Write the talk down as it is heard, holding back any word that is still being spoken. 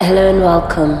Hello and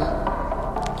welcome.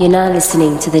 You're now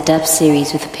listening to the dub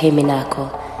series with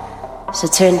Peminako. So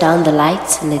turn down the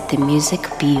lights and let the music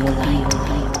be your light.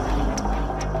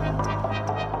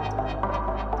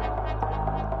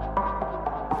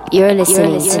 You're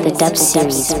listening to the dub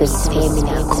series with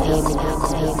Peminako.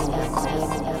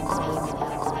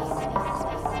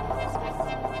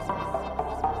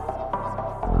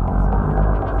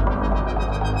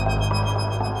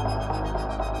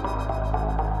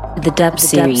 The dub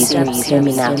series with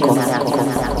Peminako.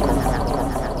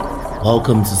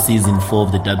 Welcome to season 4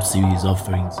 of the dub series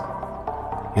offerings.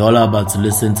 You're all about to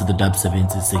listen to the dub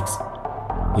 76,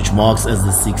 which marks as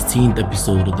the 16th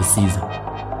episode of the season.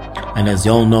 And as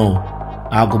y'all know,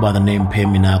 I go by the name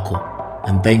Peminako,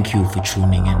 and thank you for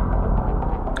tuning in.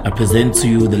 I present to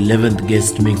you the 11th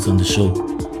guest mix on the show,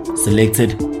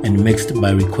 selected and mixed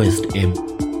by ReQuest M.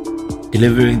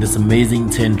 Delivering this amazing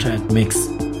 10-track mix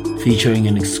featuring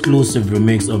an exclusive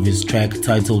remix of his track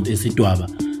titled Isidwaba,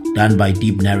 done by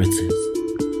Deep Narratives.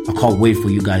 I can't wait for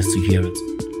you guys to hear it.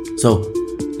 So,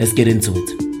 let's get into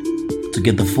it. To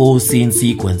get the full scene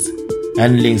sequence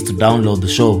and links to download the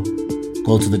show,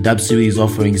 go to the Dub Series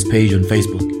Offerings page on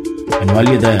Facebook. And while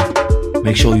you're there,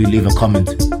 make sure you leave a comment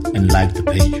and like the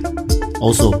page.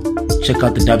 Also, check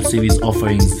out the Dub Series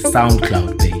Offerings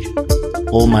SoundCloud page.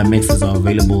 All my mixes are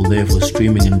available there for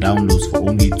streaming and downloads for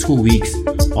only 2 weeks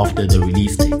after the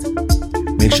release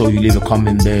date. Make sure you leave a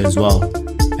comment there as well,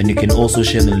 and you can also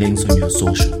share the links on your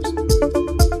socials.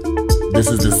 This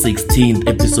is the 16th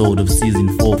episode of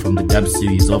season 4 from the Dub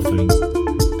Series Offerings,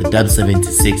 the Dub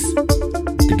 76,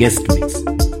 the guest mix.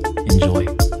 Enjoy,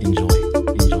 enjoy.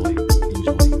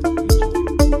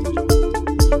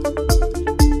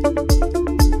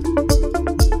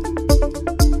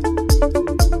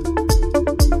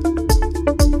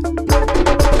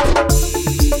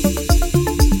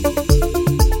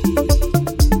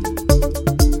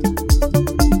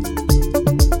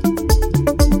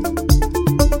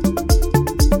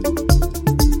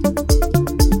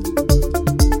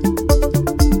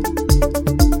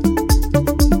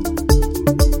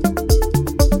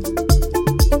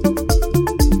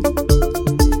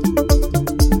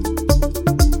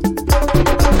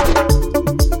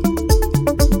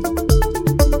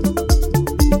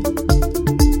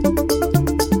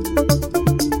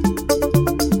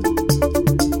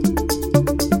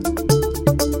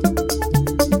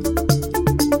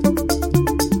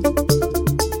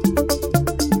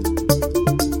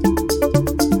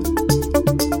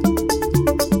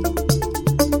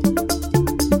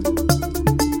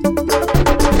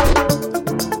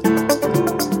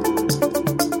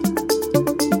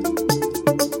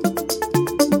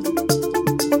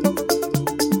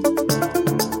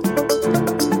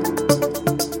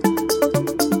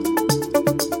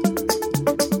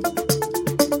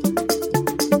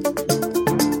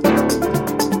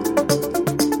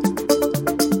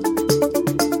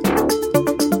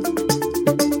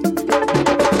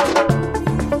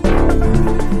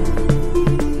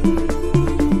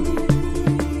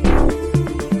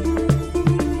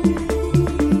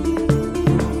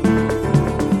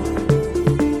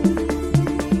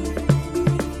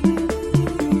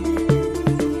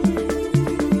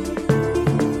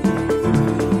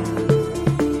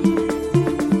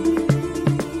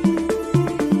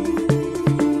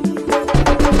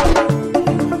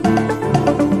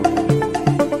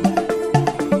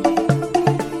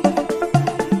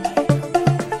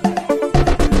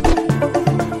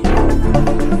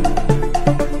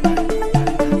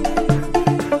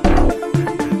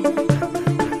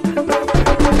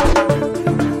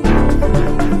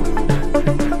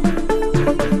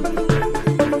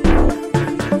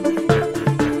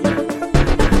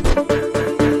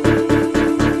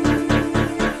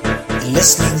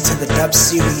 Listening to the Dub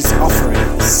Series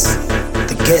Offerings,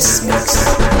 the guest mix.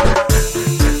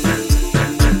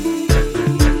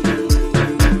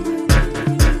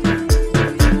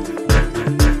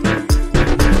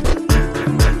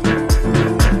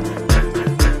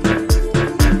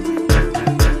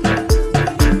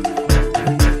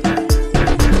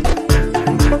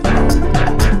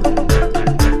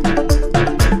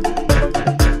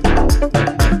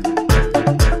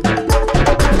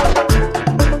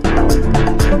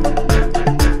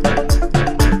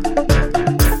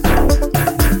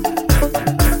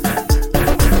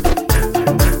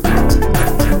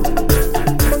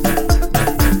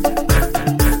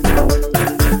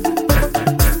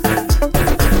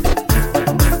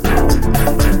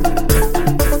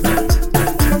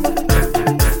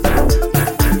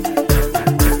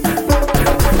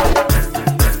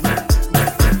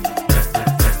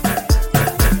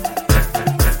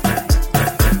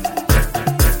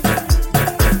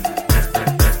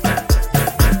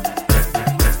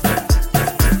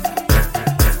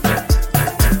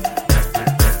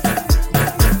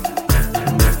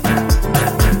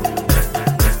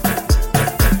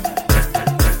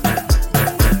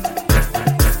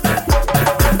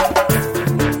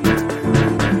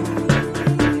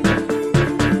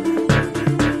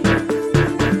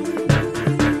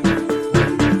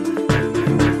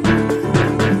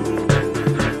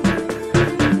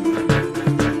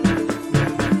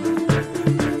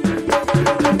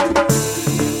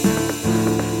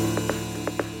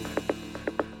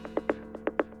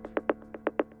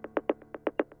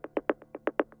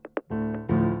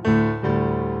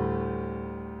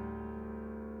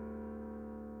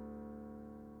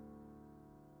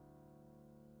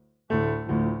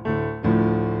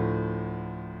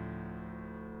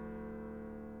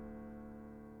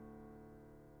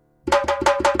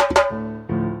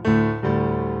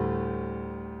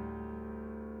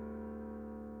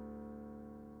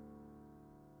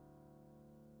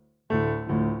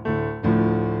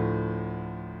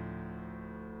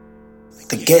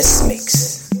 the guest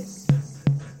mix.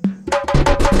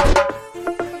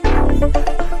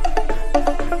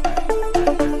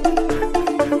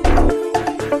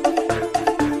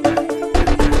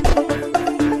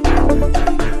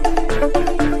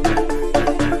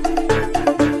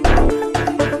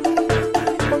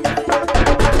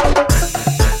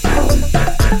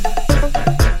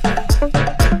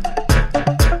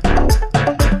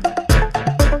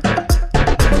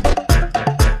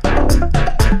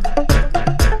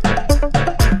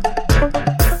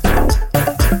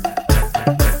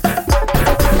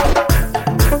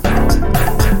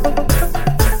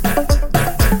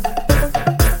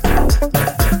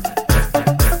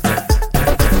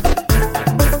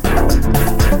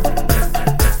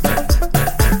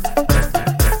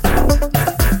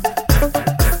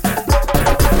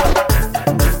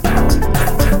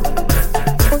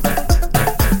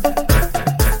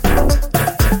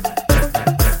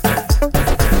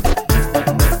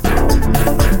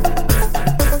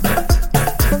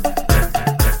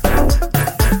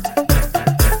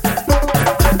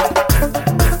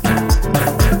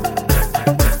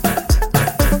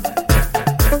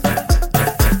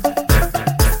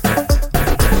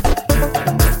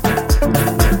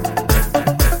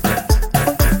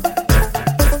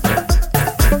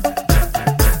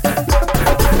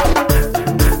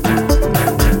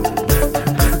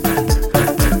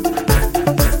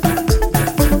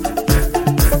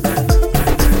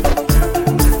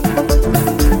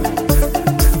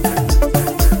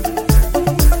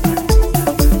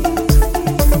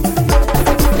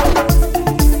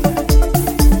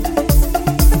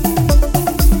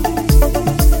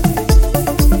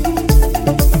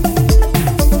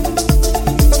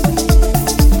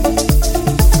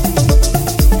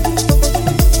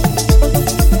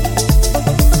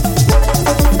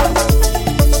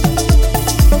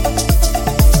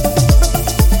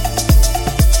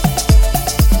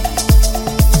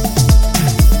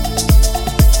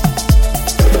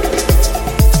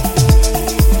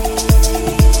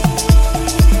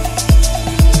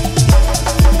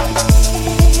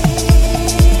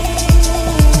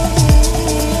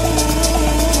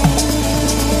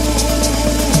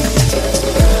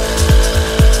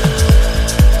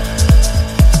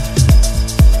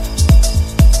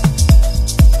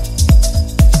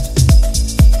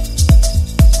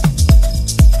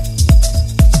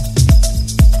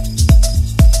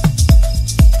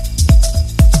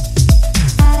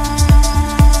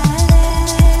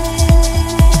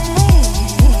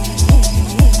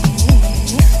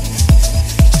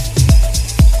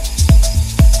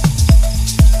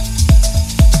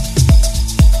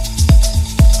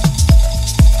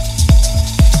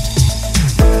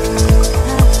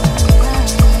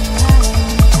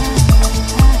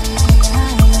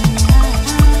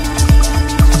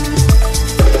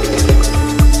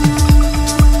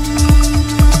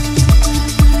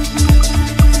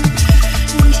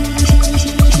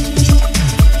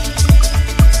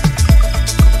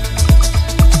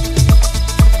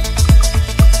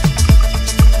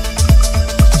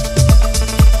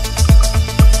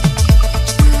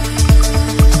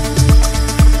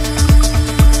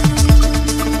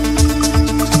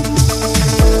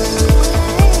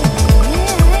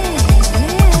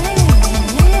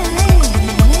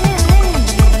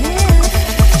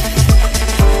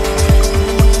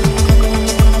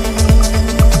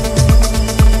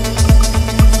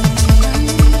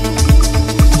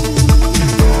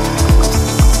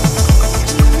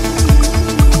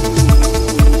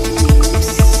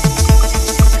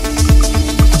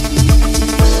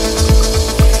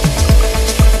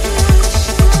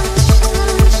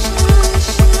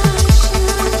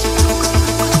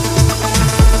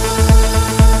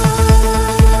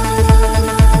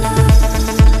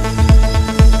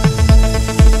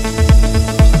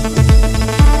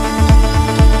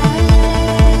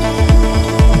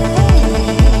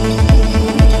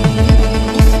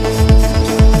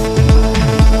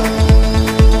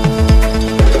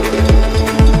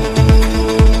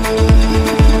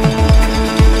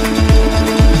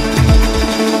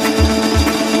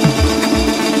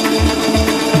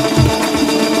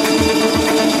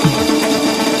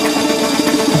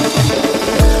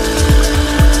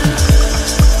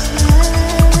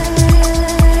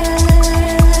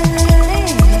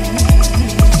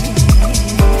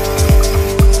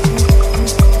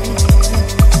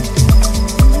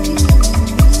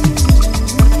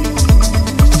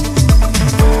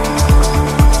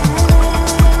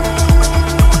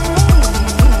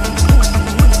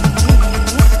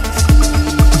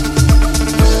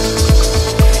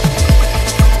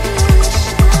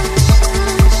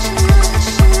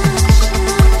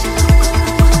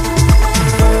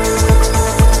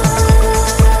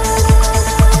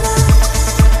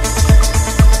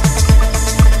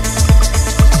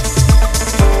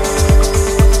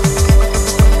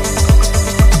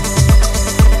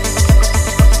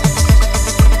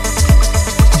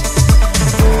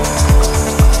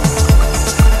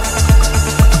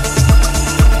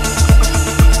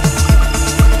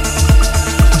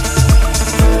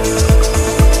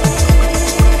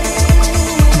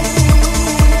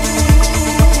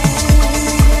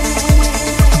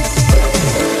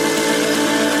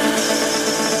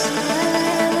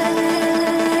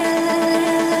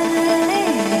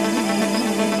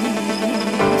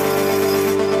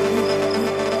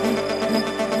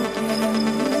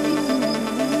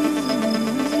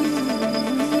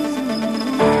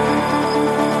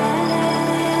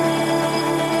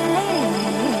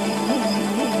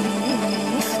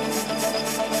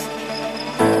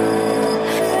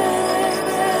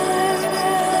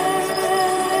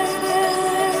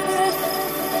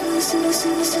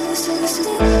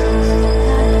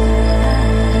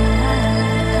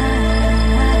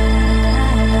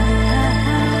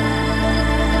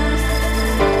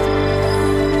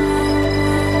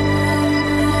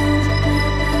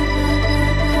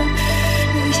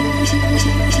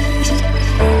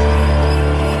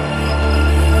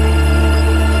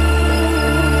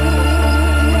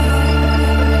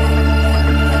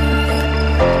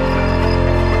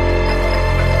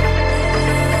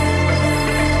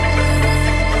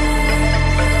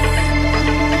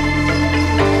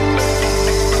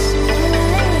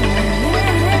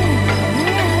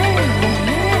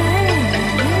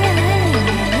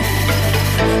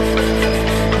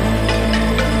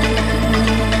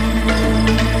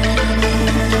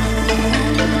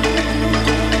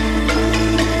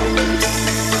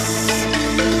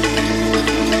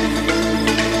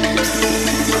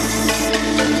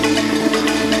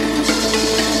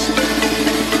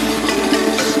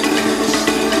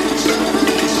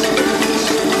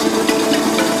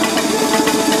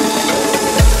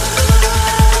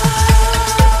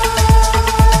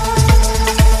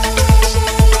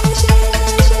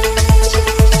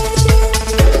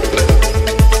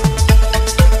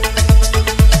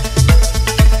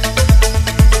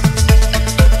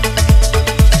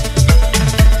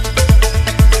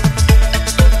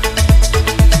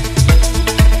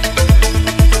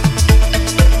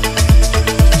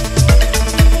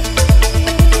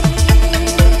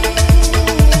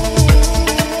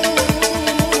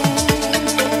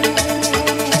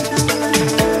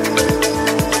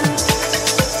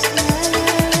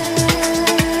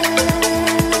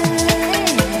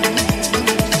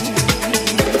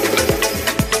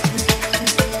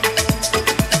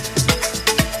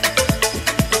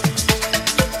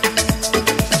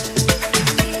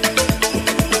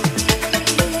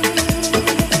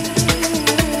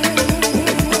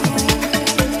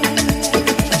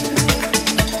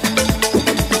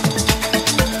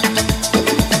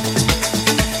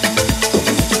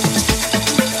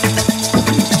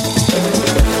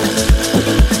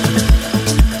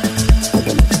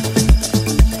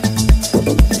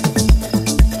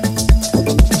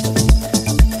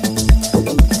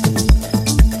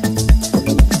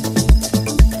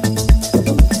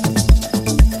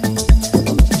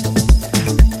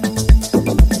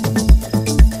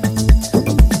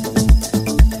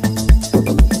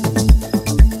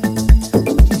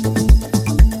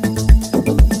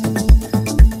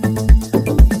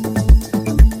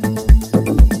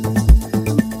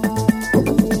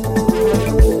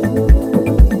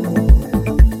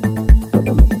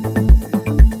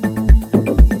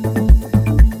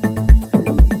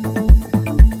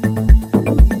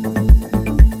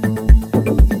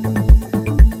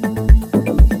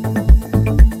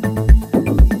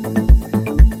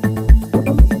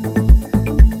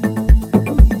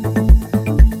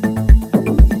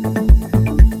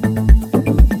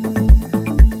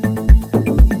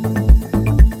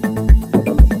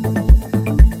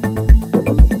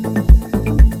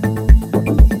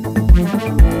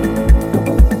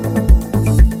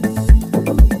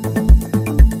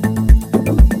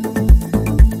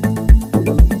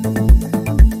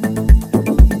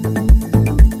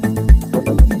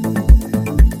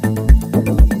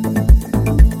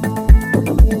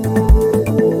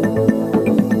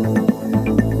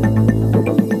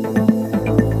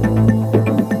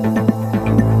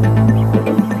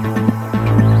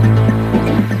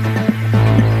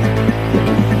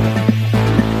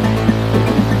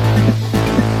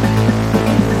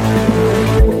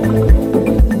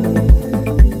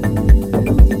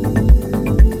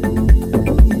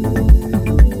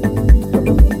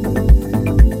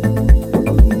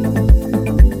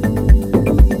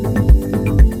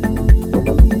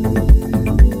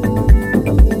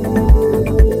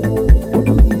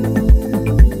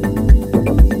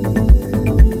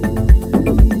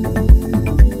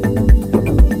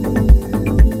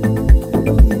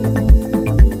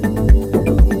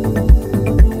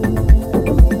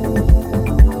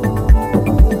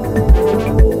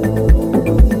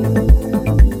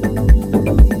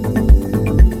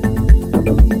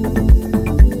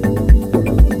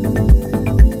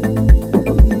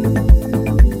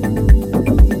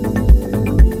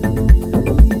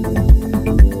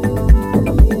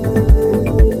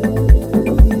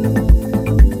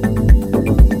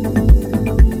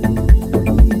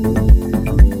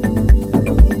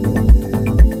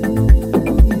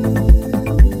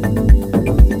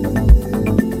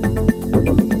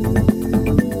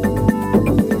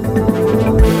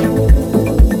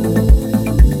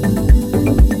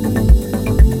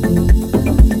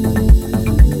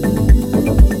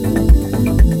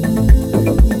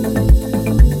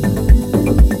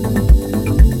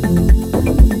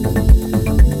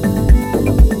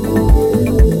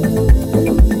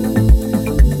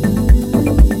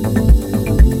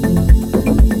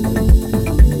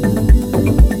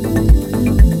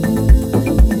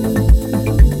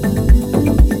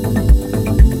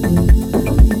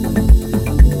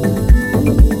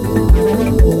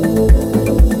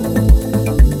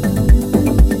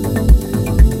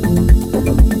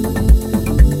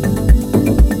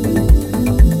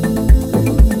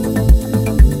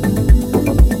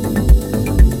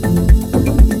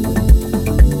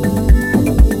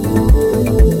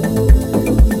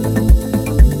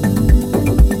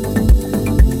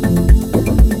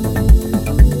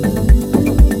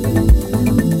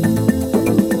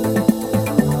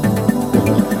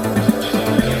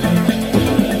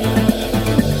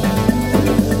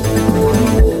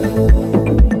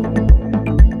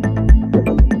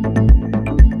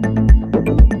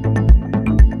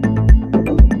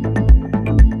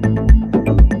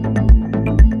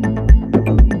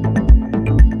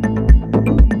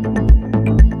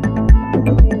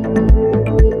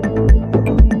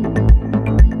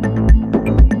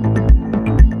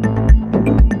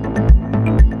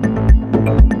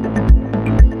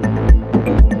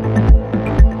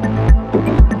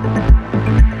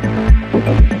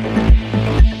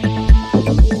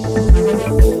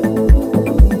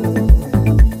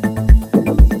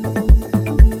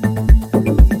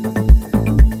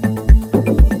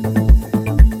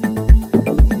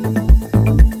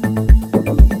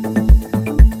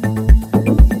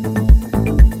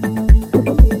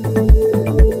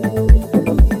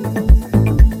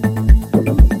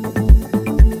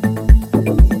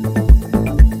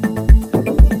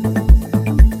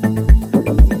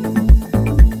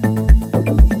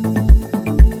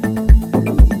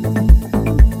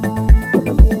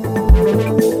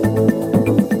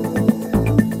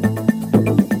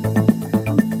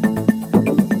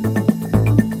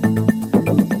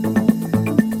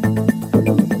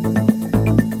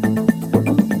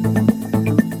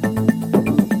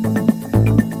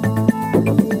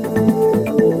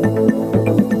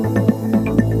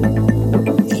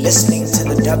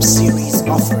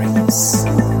 offerings.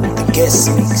 The guest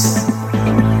mix.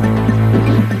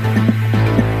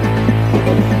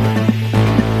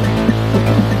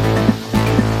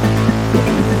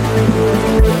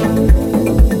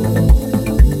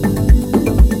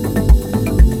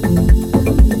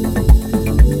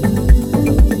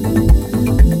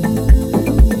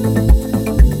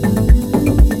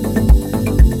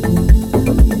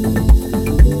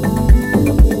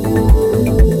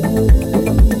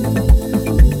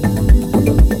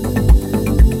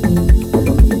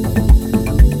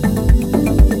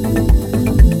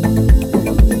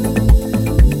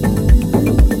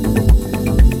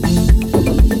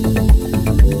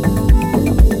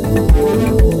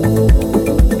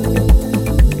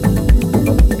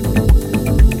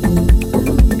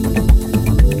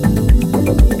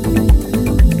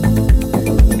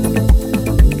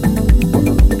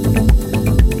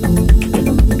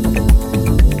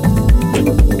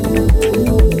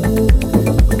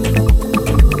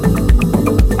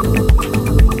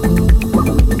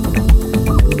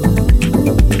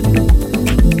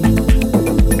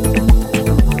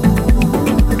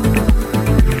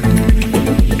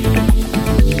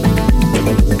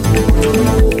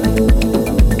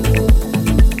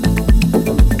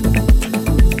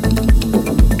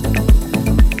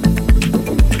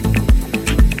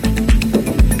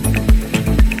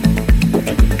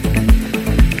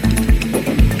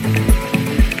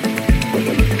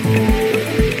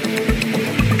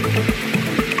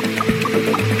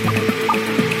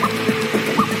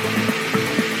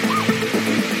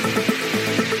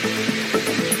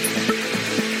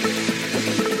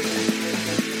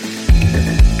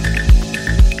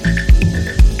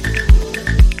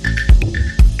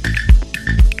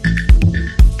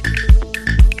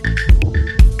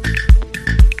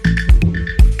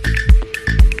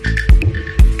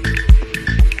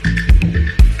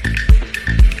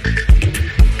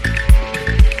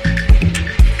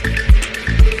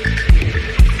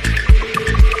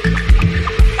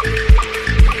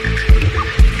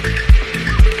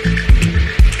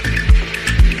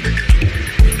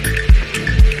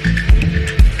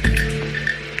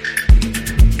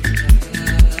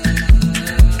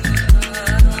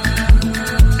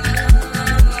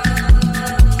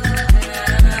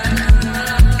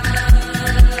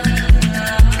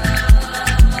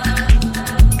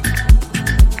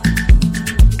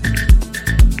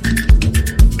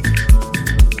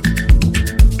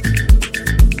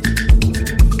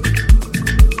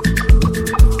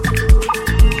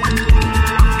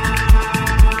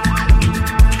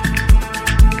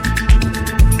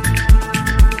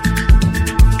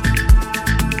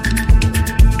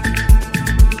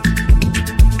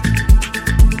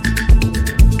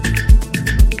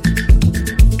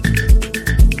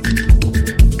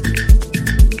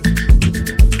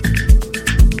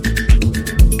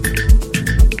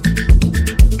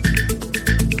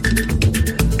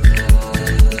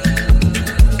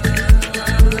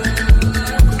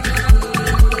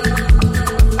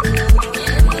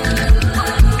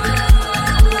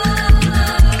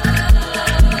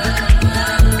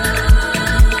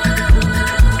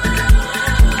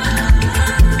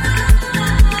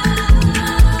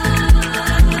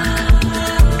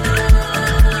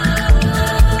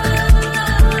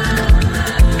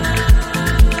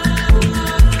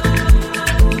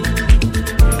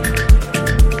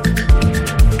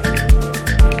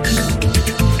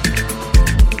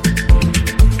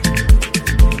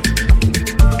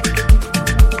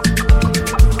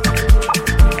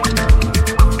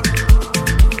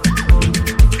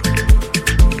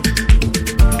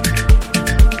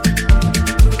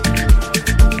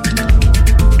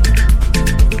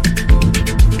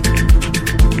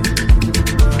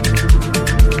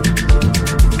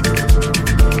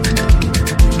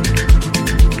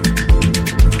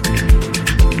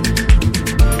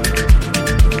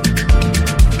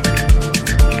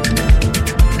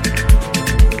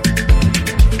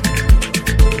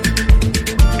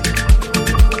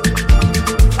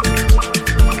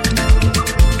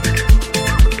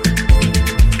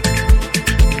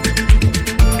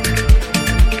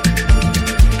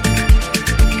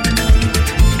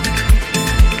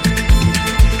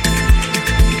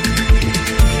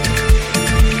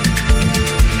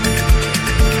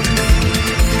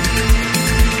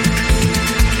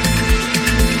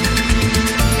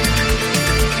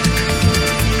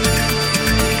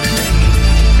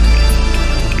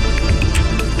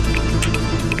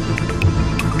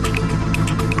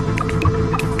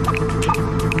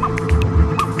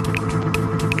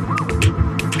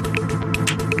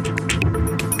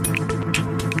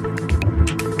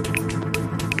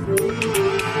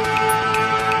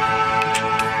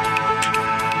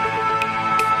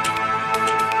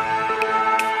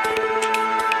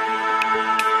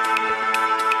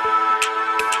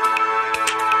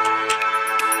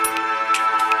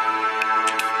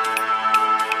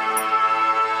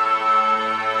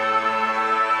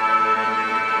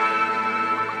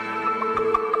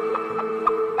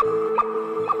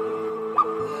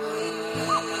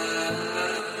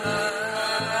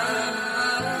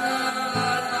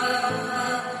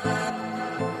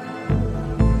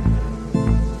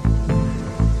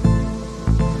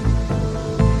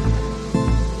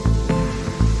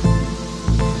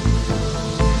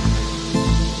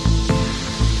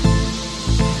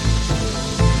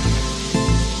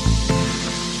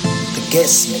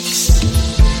 guest mix.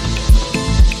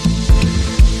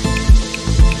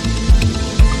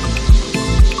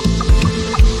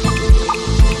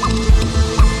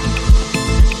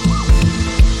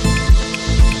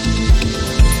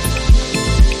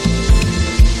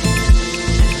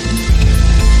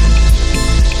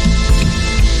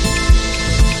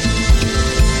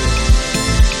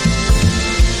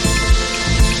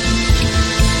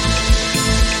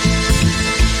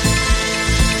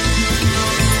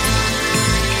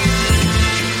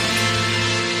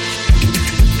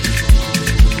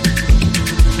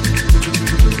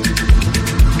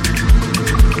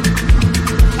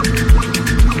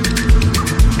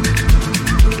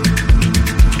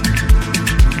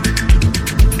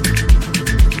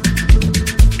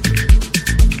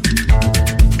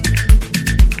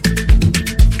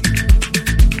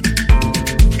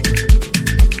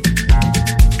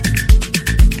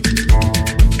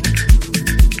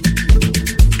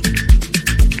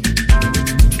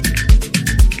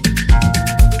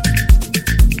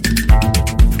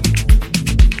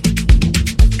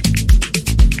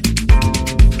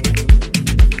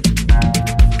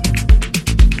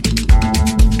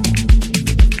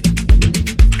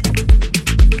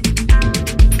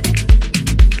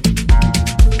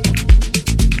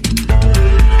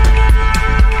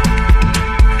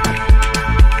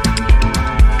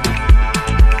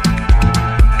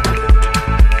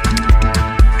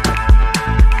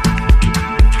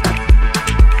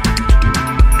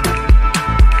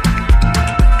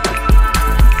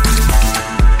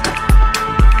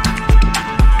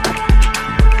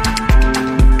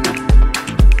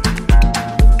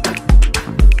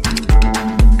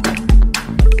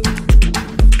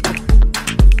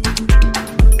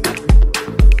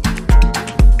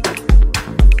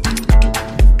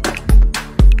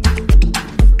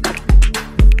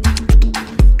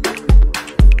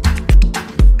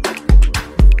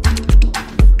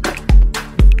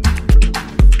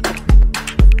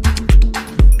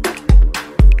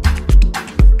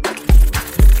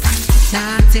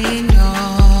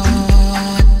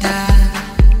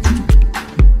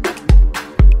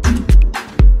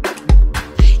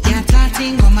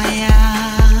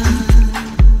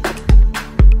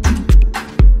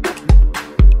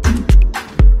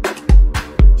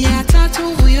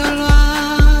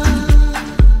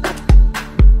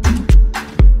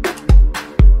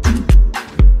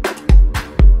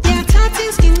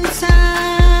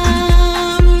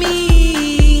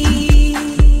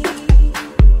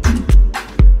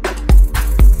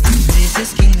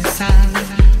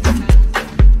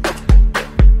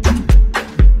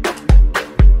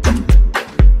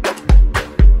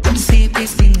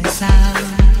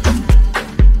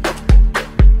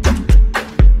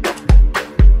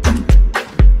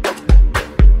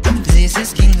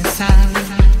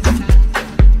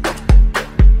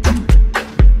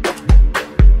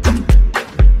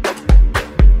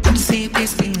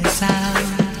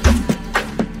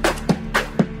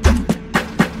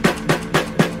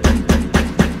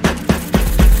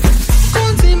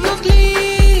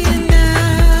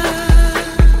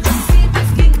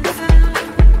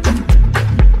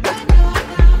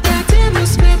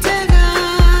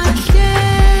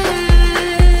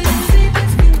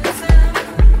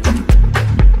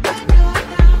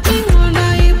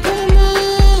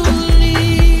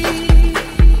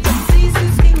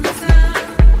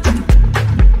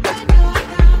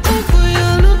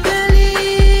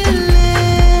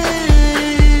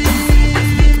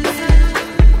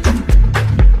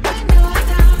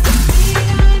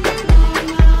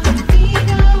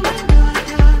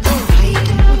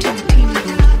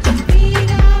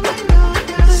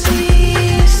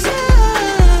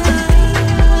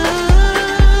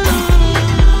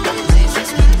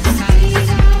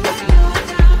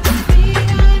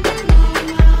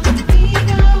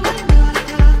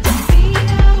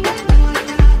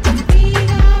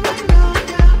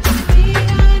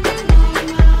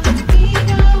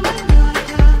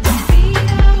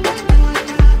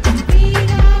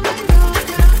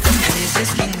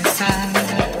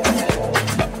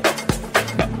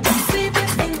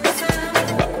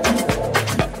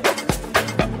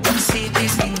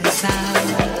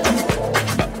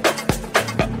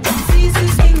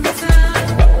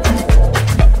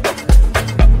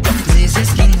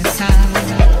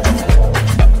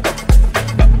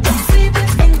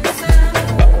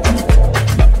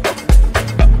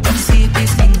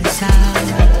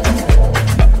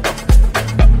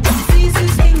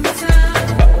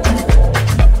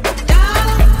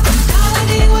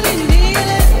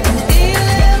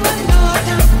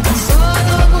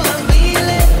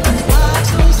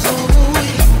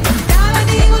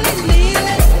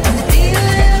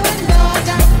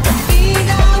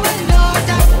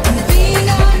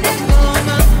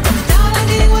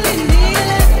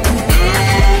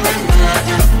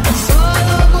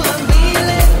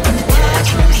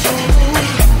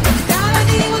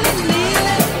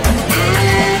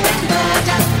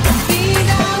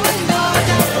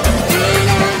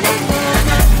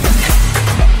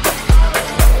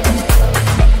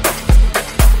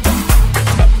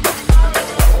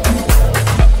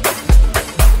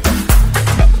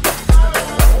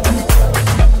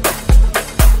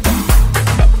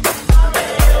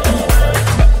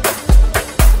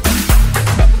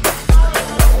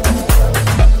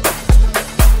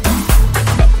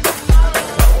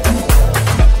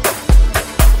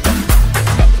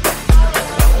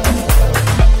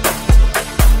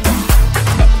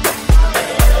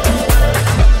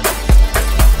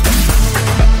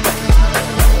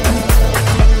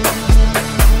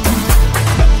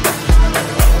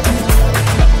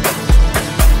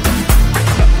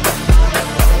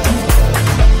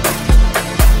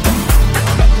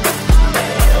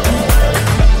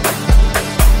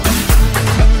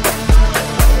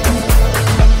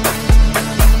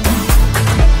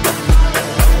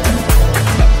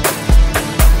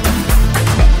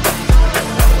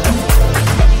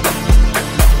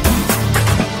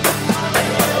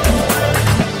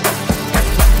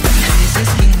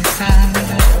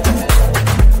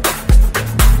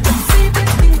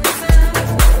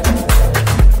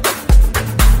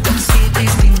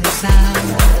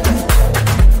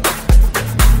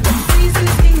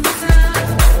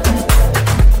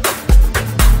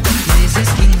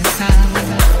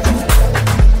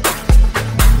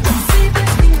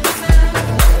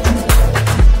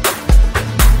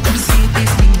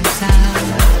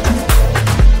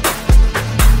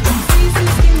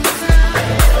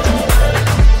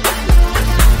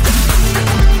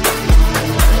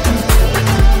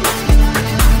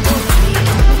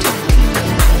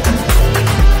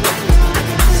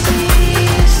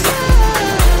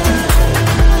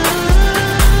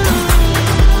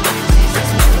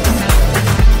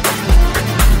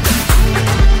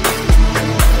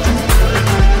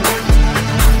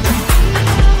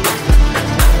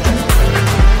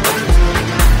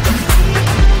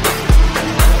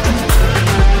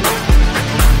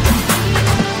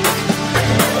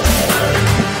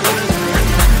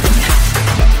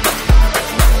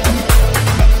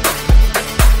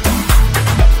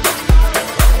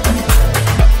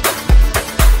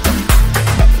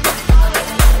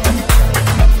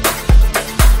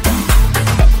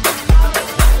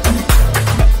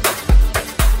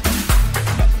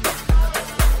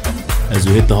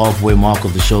 the halfway mark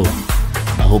of the show.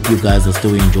 I hope you guys are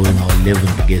still enjoying our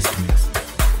 11th guest mix.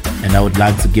 And I would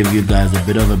like to give you guys a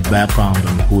bit of a background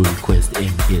on who ReQuest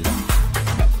is.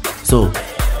 So,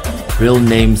 real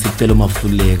name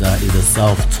Tsaheylu is a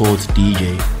self-taught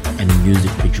DJ and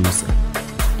music producer,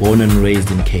 born and raised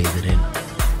in KZN.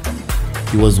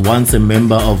 He was once a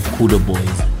member of Kudo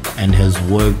Boys and has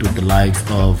worked with the likes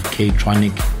of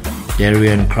K-Tronic,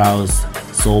 Dorian,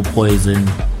 SoulPoizen,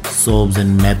 Sobs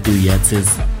and Matthew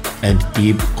Yates, and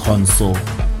Deep Console,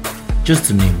 just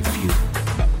to name a few.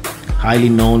 Highly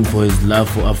known for his love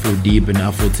for Afro-Deep and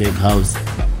Afro-Tech house,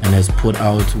 and has put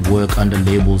out work under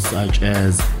labels such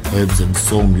as Herbs and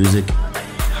Soul Music,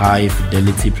 High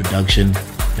Fidelity Production,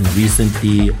 and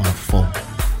recently on Phone.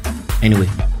 Anyway,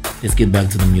 let's get back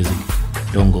to the music.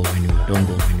 Don't go anywhere, don't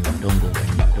go anywhere, don't go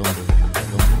anywhere, don't go anywhere.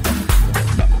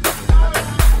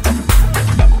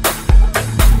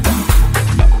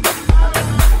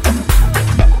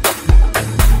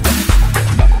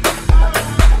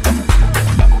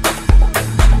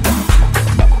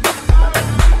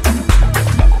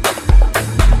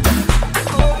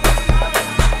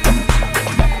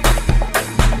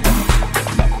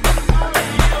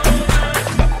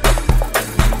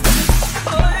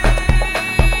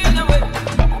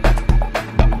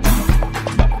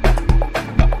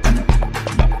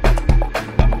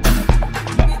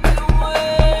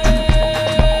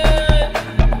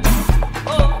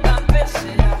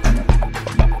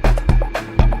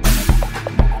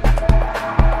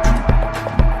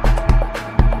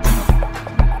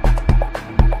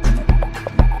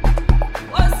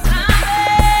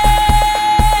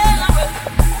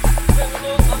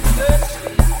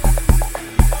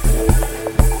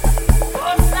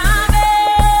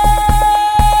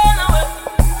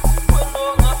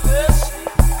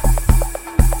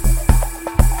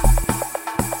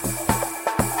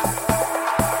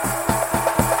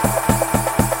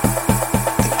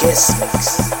 Guest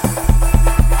mix.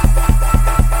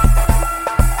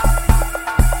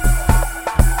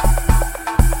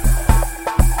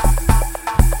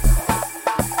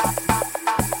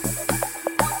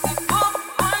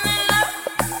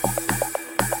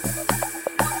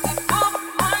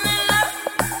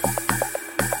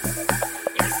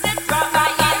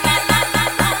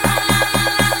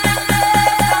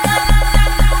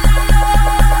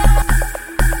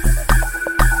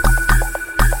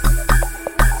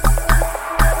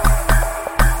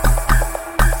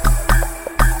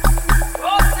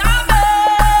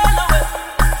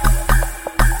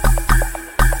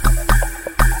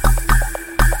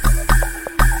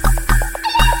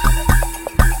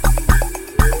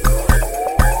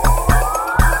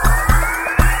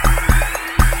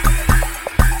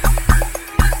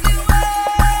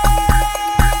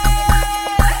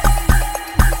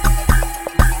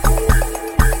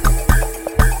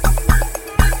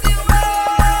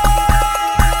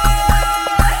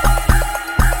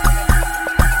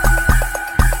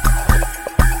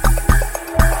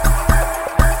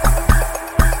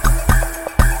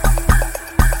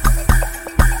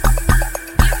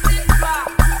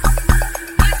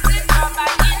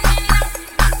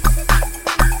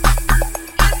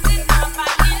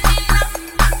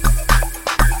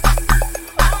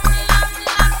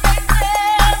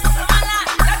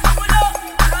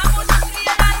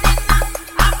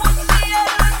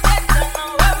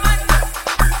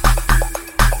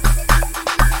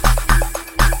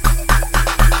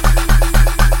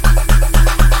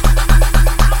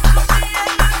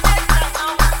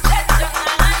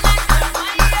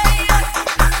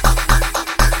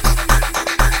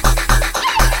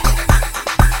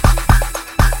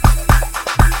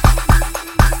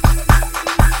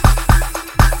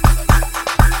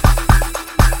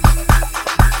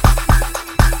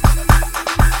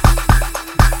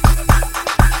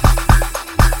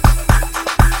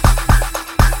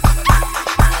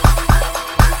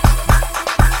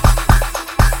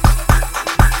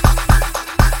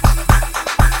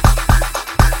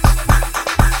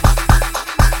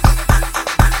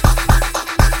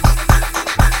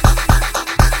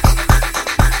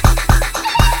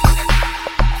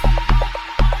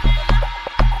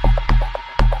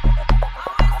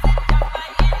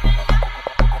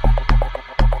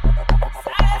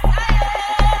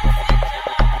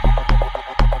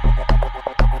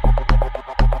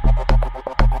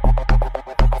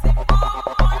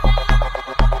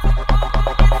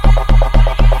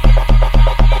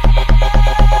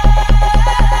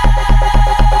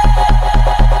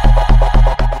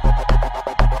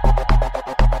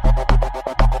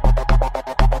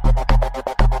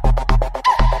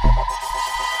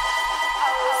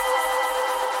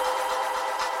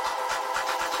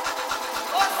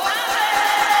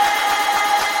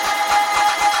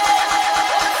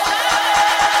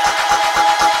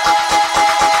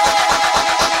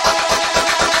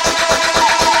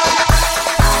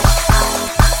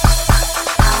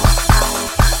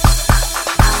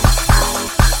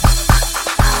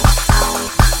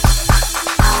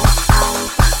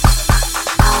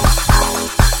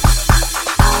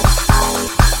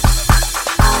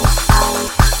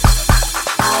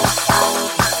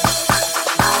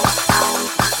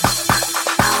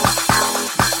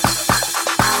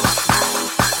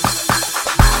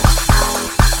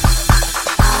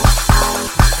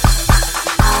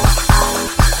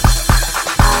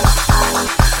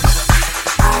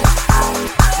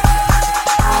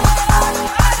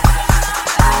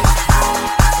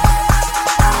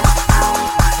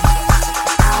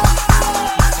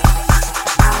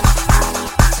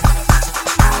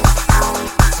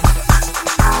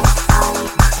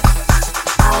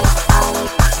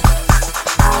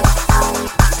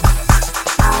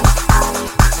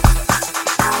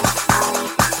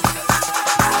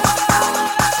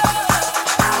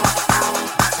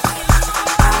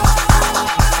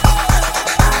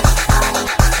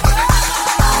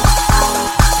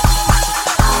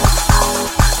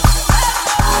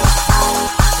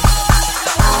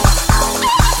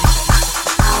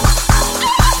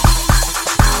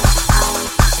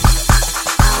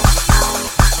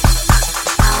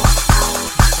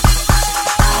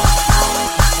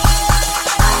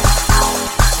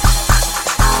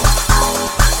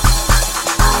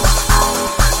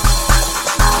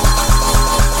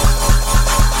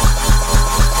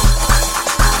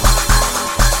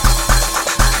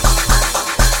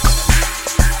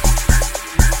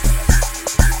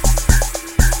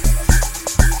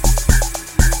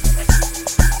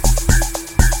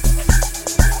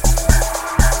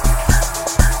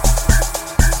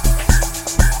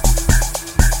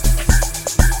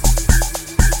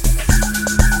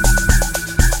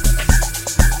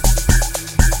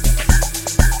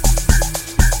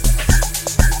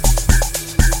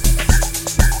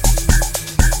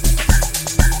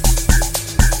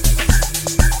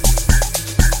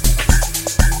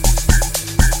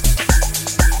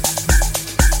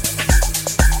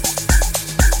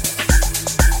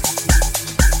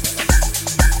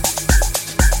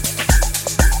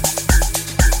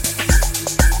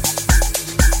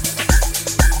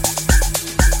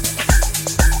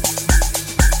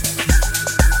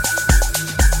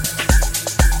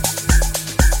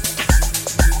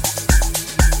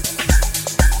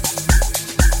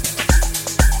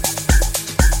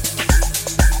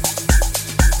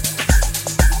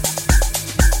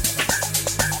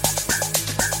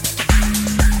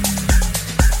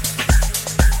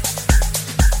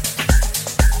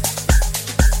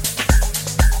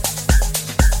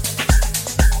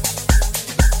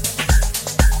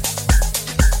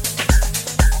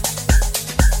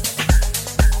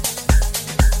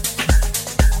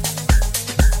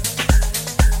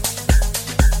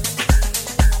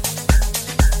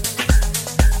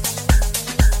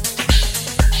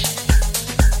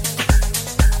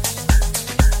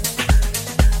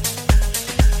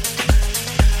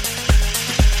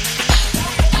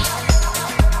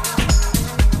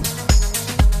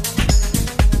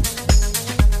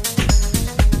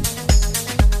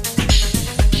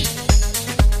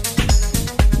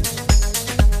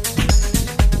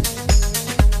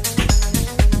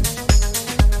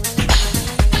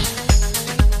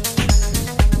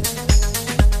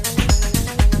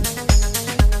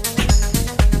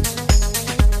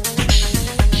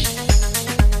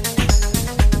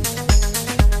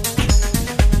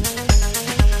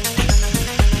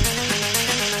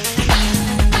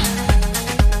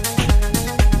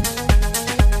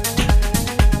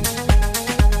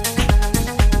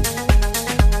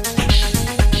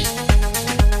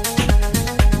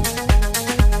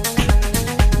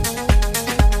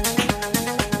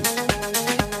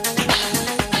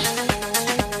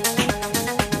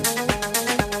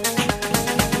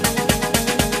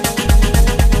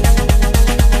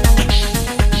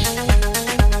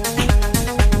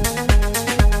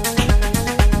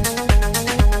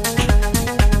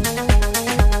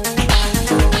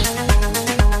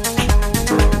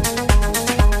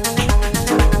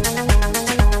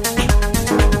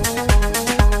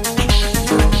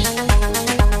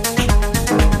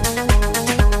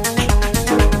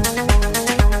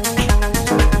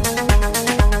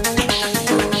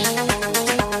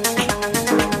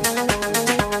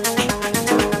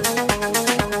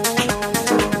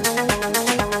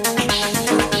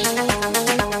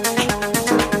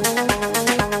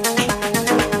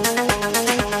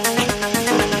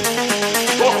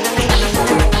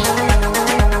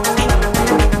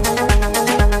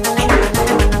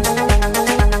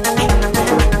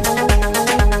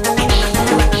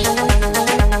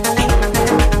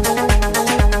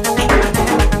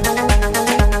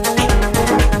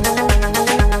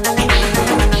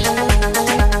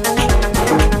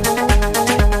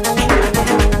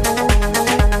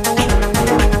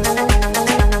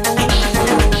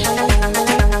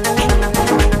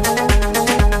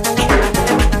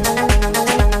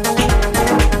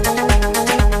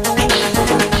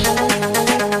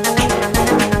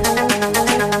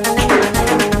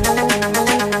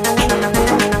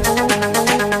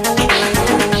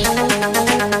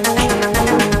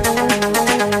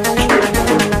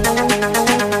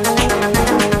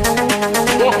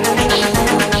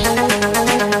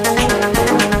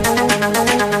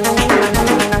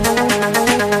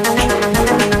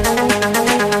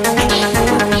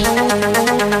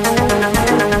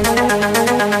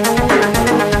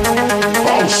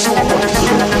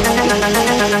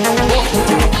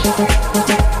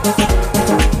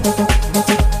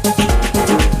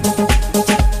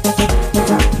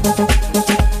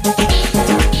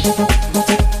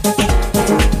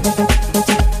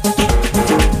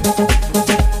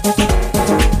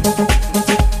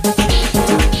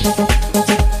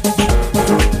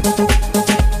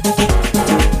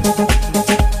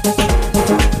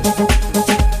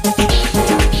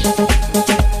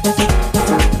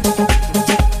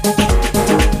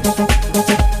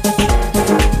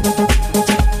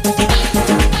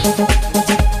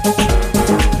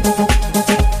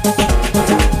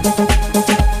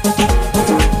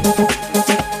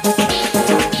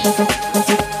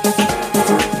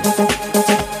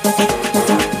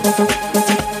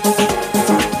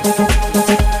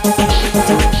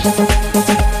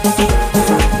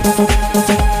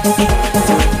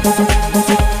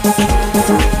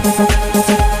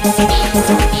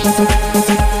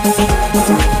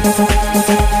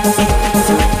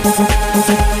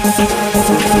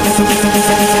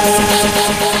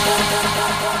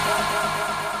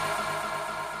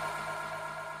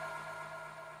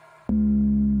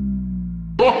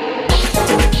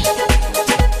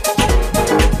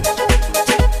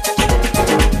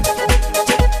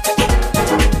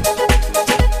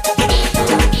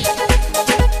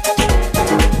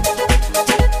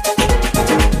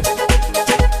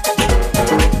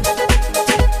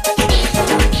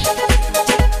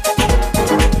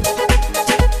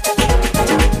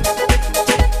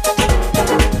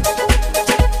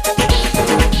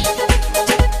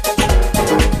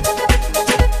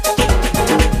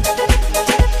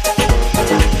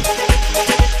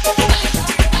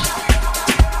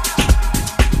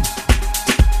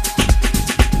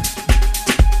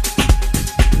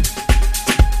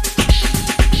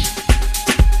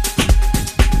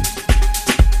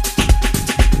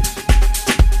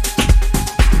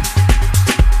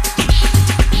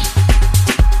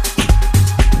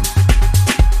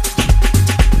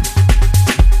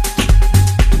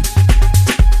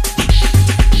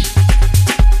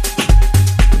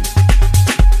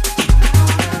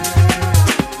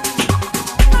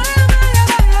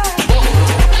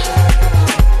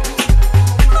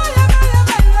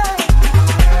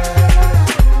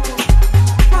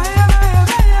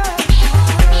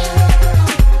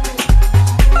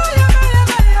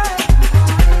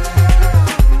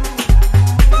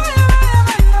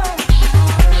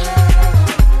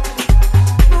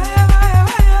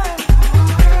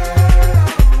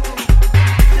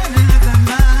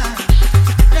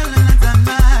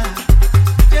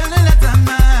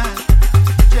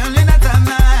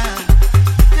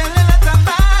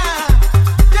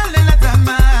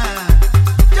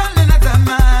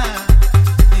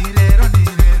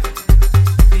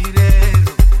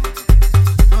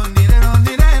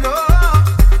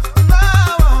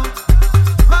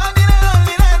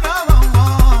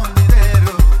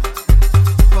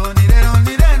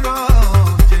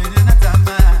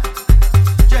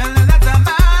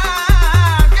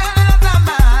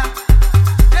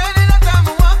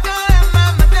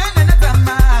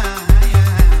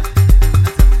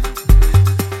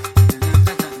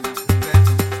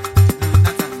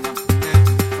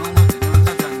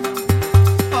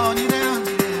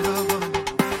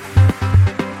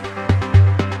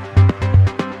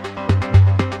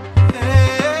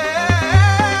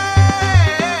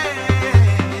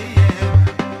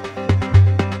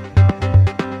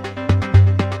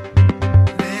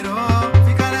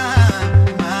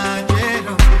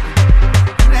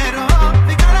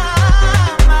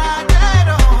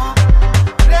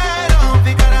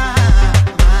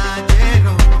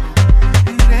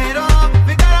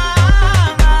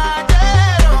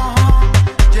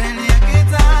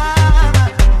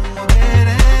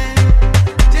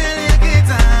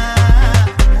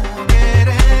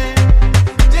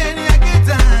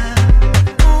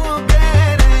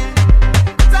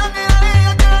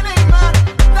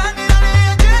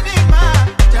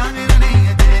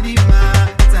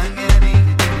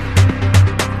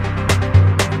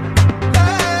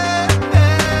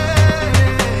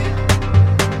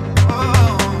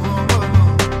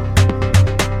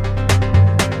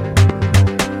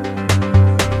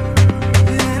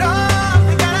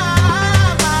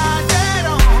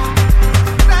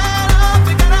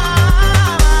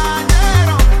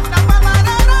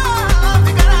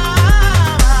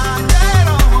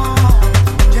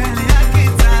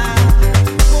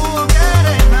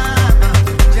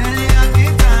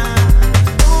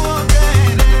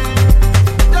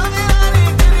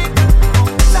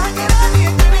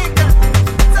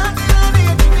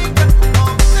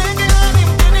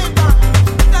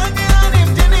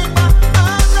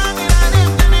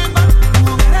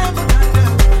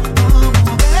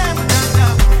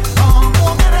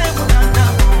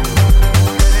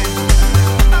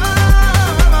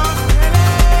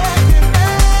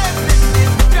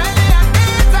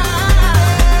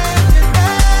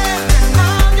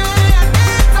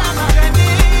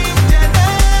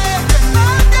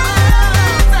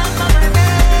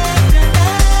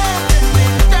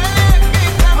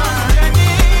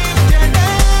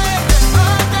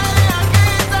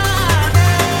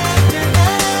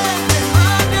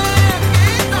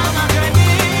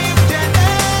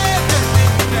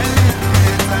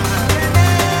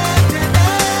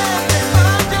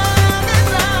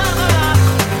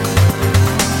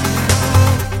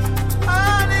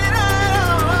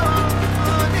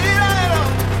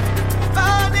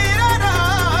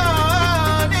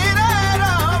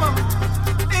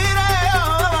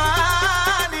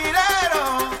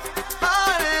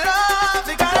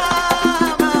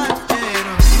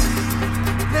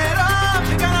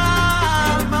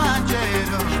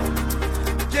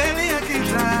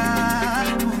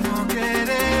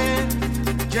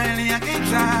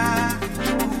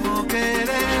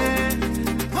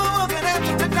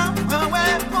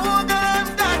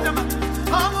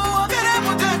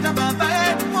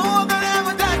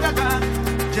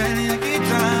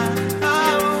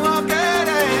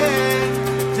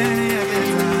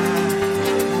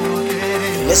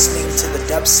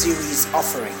 dub series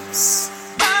offerings.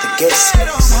 The guest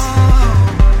mix.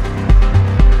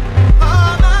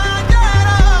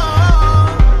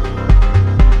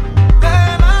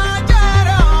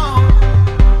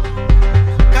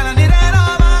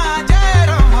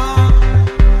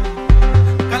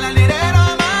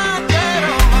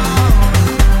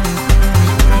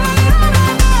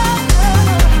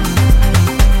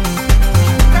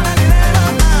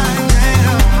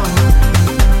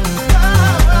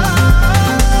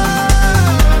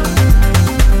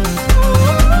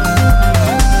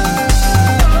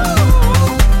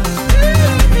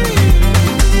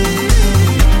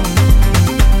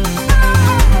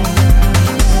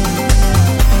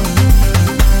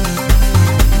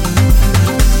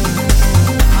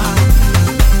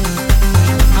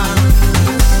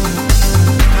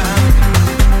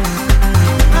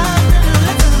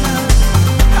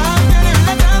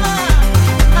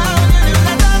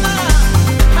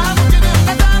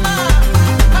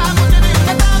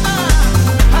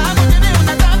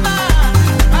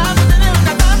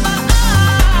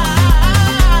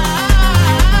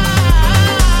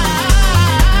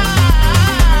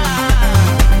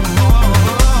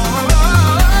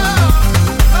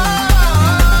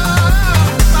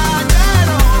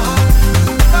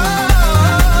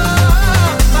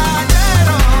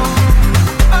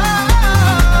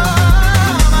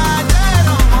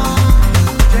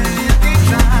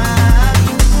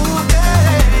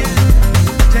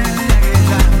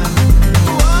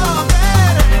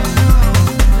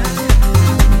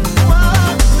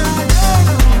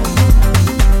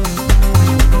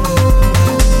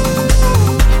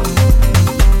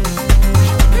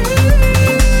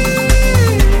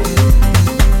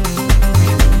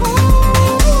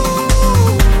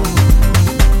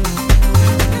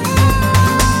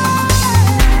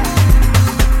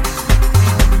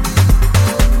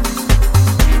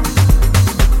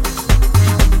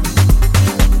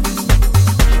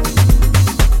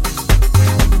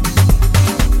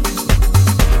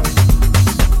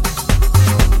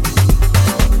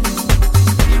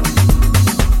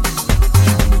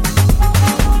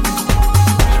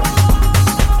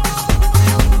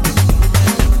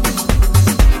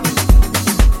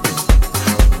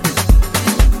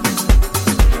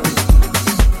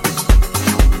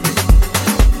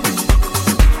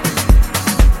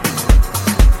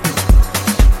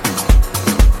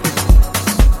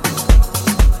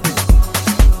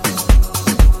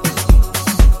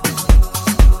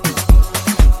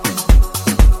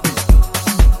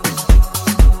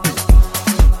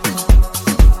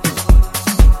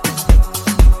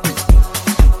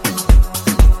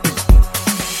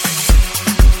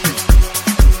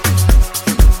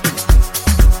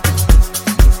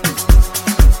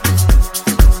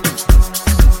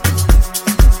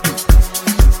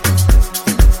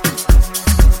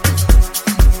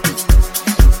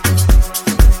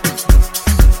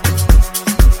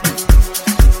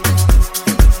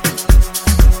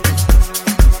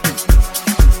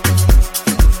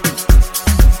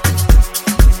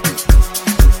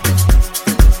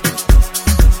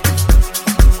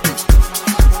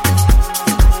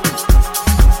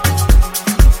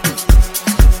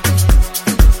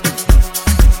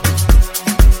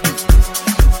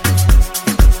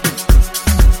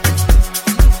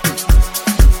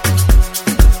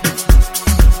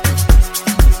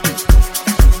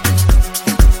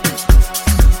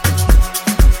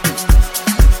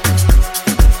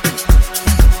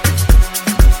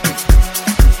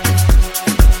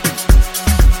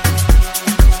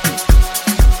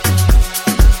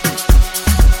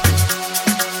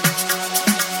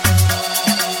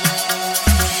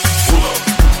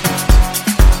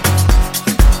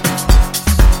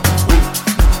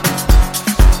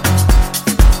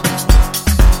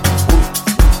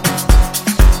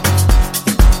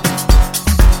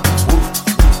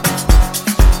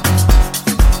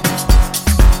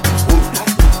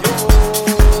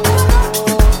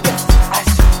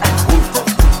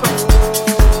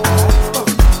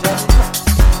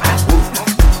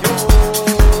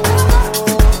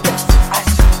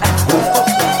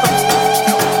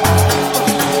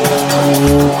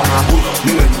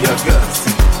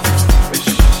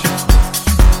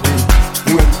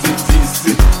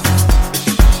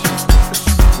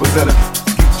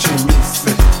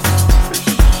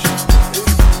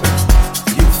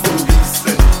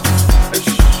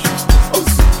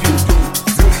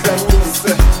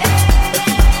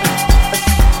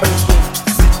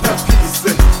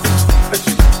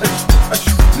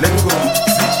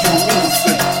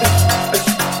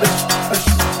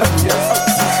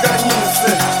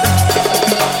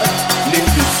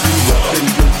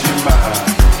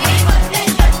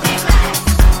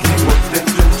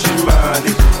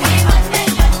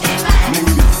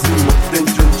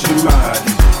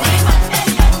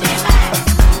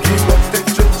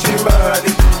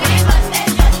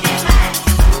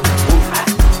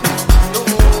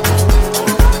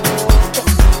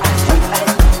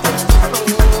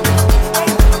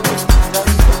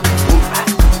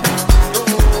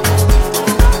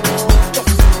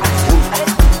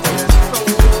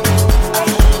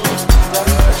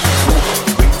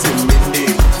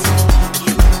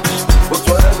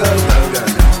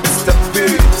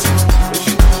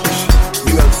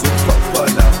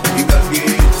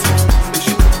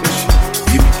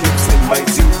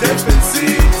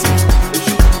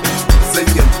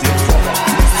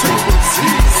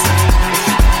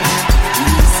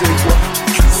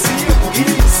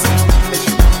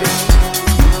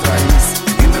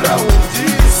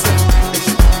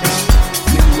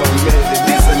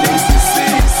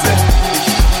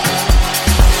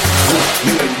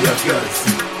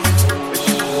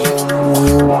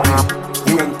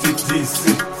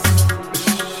 ungangididisi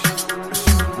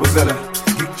wazala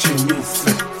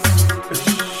ngikujimise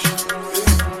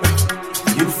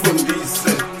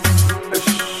ngikufundise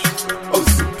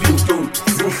awusiphinto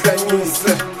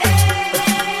zingihlanyise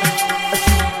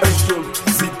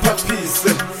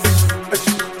ziphaphise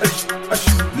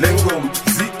lengoma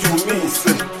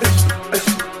zidumise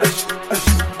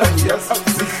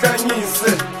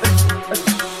zihlanyise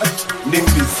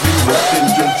nimbiziwe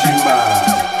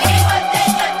tentshontshimali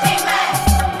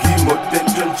ngimo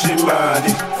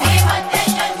tentshontshimali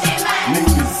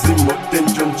nimbizimo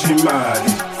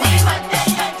tentshontshimali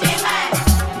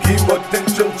ngimo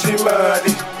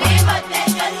tentshontshimali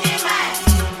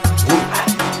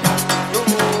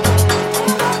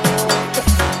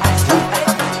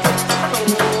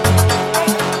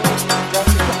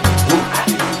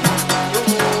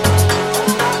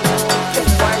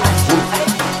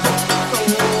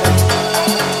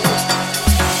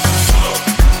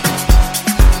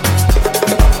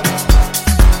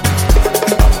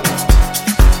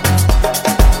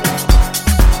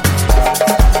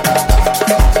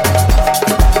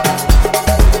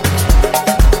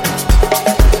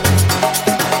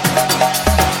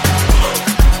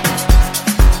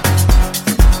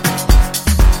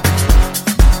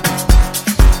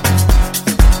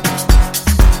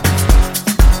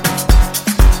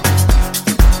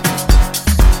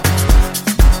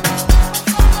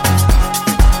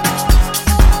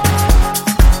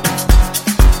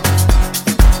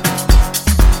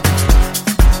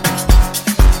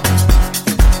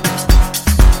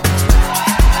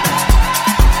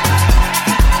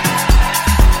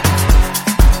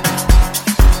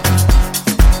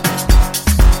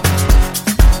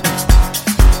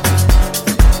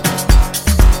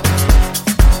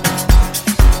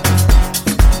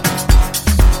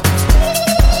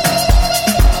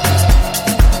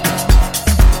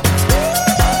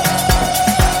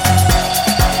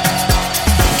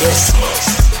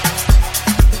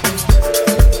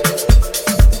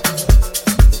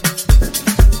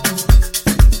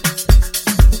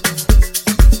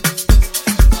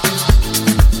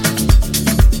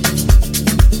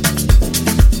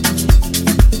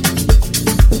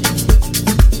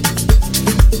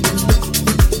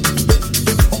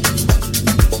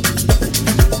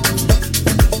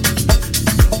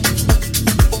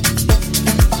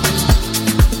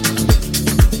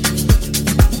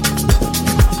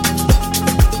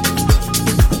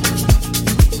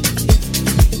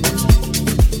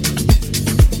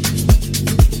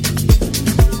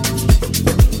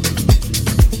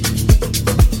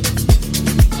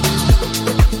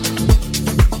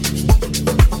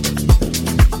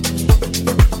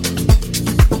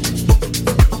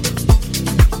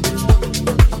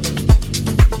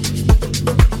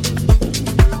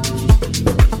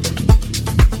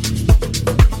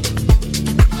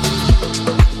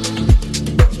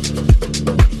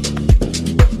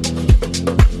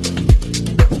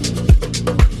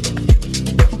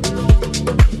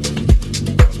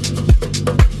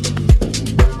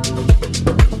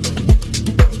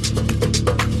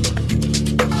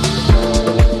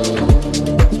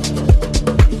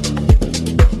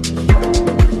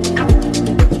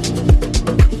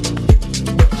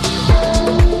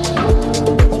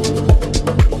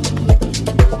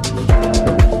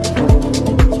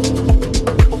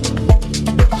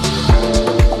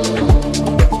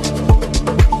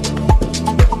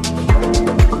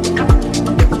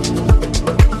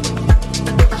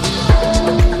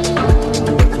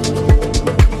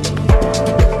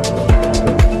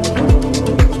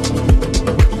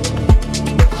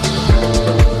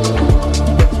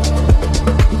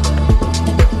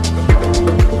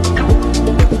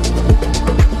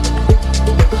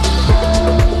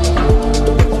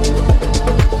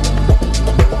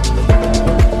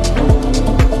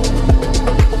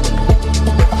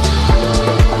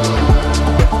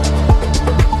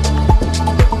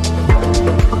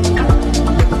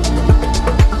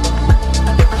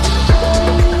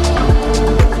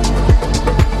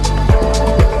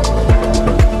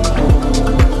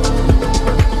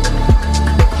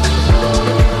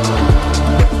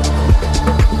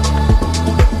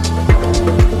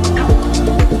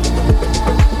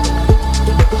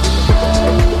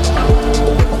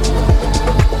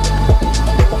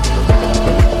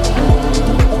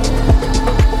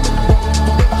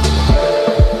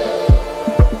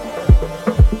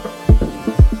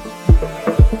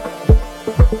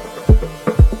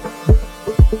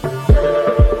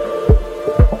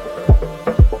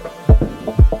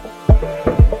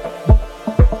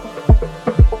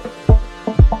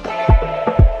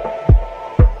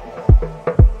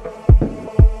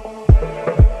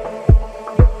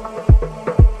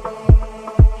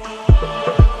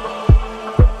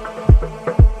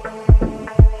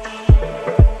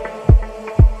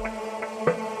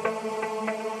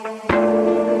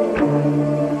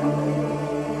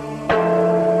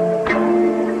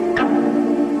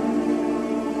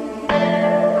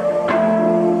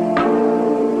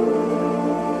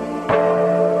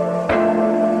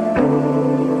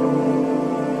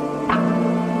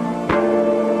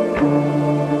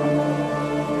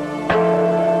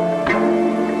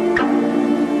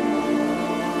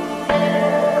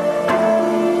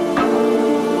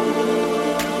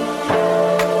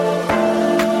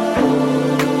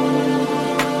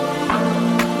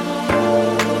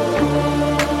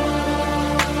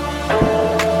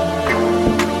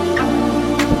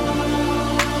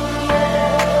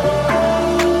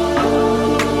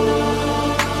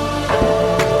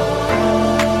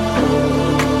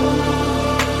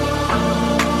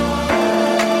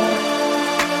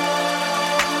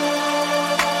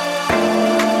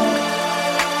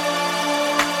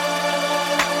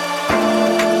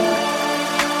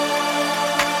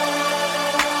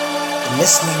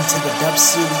to the Dub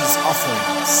Series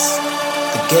offerings,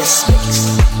 the guest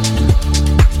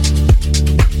mix.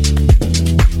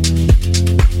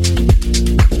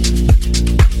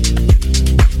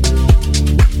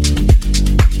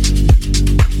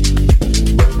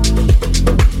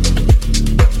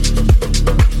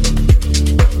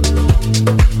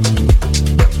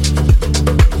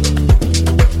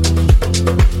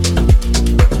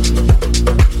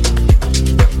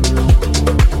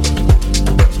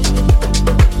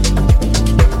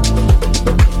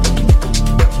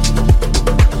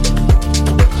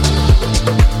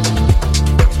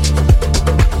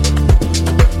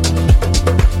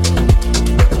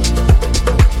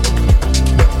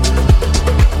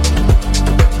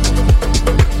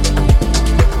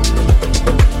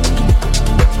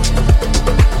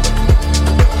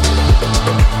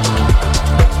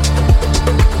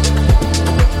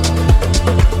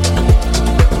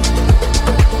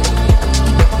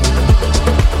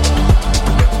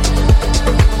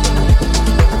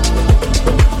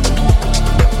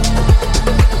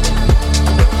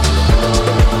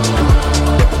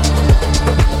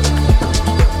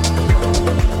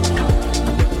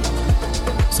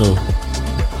 So,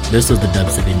 this was the Dub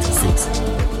 76,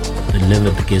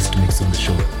 delivered the guest mix on the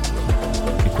show.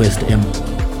 ReQuest M,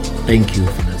 thank you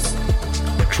for this.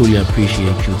 I truly appreciate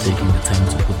you taking the time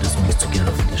to put this mix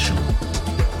together for the show.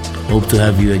 Hope to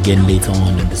have you again later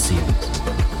on in the series.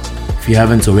 If you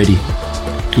haven't already,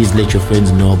 please let your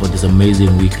friends know about this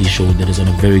amazing weekly show that is on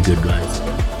a very good rise.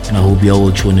 And I hope you all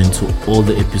will tune into all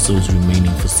the episodes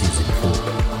remaining for season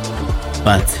 4.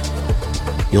 But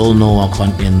you all know I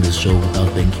can't end this show without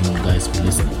thanking you guys for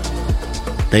listening.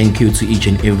 Thank you to each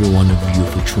and every one of you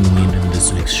for tuning in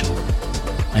this week's show.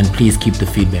 And please keep the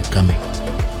feedback coming.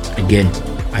 Again,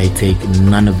 I take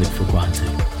none of it for granted.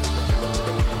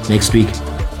 Next week,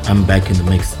 I'm back in the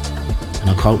mix. And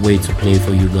I can't wait to play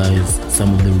for you guys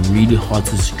some of the really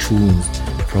hottest tunes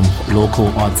from local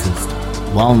artists,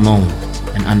 well-known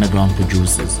and underground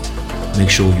producers. Make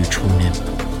sure you tune in.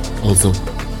 Also,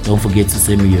 don't forget to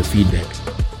send me your feedback,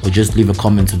 or just leave a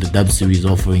comment on the Dub Series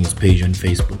Offerings page on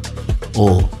Facebook,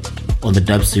 or on the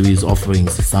Dub Series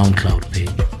Offerings SoundCloud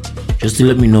page, just to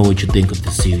let me know what you think of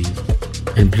the series.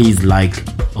 And please like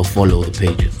or follow the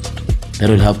pages. That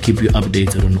will help keep you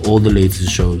updated on all the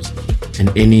latest shows and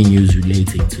any news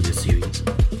relating to the series.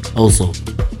 Also,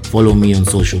 follow me on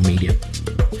social media,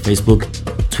 Facebook,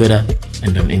 Twitter,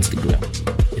 and on Instagram.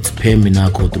 It's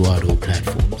Minako throughout all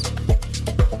platforms.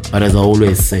 But as I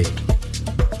always say,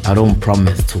 I don't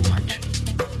promise too much,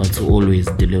 but to always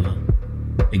deliver.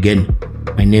 Again,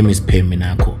 my name is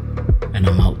Minako, and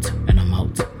I'm out, and I'm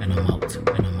out, and I'm out.